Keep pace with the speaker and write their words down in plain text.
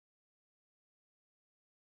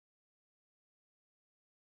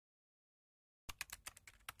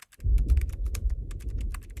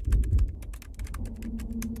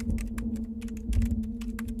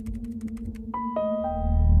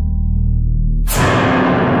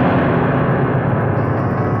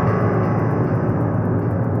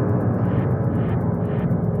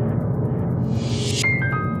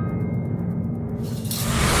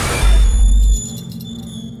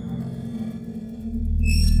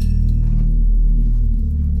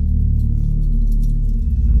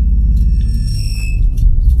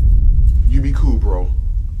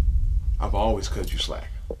always cut you slack,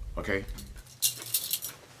 okay?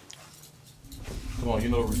 Come on, you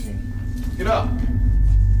know the routine. Get up.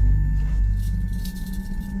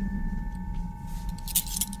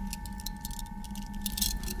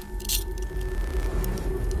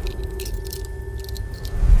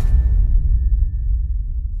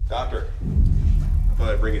 Doctor, I thought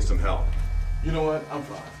I'd bring you some help. You know what? I'm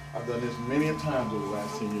fine. I've done this many a times over the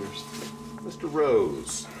last 10 years. Mr.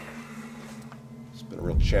 Rose, it's been a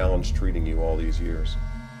real challenge treating you all these years.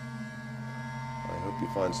 I hope you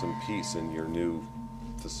find some peace in your new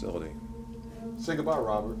facility. Say goodbye,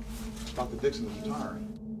 Robert. Dr. Dixon is retiring.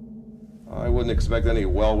 I wouldn't expect any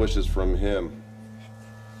well wishes from him.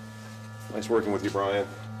 Nice working with you, Brian.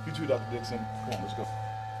 You too, Dr. Dixon. Come on, let's go.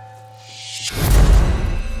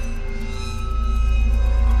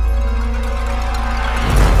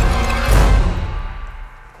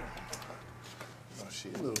 Oh,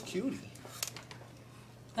 she's a little cutie.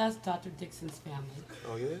 That's Dr. Dixon's family.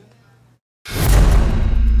 Oh, yeah?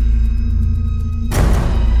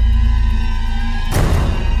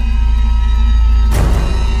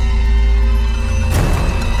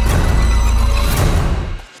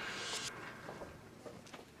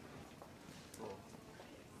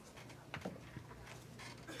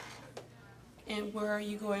 And where are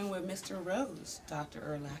you going with Mr. Rose, Dr.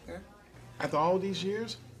 Erlacher? After all these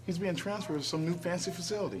years, he's being transferred to some new fancy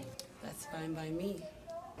facility. That's fine by me.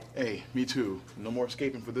 Hey, me too. No more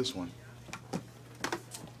escaping for this one.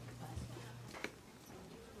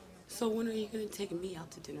 So when are you going to take me out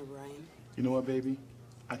to dinner, Brian? You know what, baby?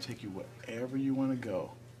 I take you wherever you want to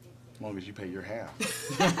go, as long as you pay your half.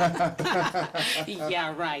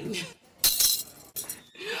 Yeah, right.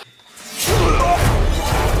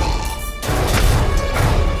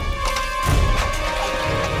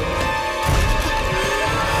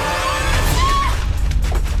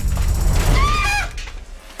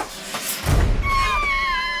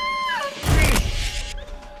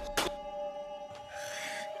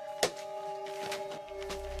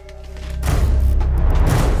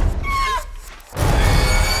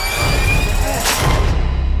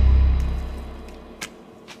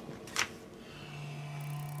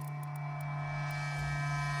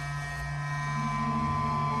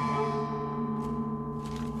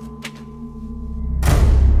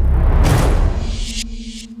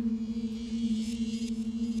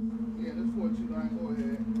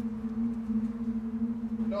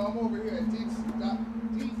 I'm over here at Dixon.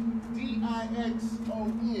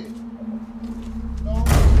 D-I-X-O-N. No?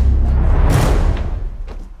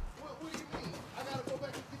 What do you mean? I gotta go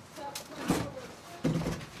back and get the top of the place. Come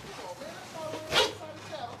on, man. That's all we're inside the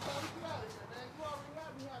town. I'm trying to get out of here, man. You already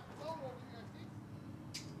got me half the phone over here at Dixon.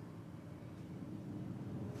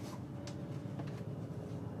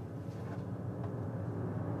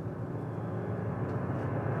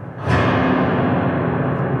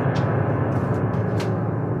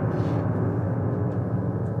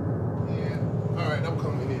 I'm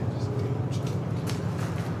coming in.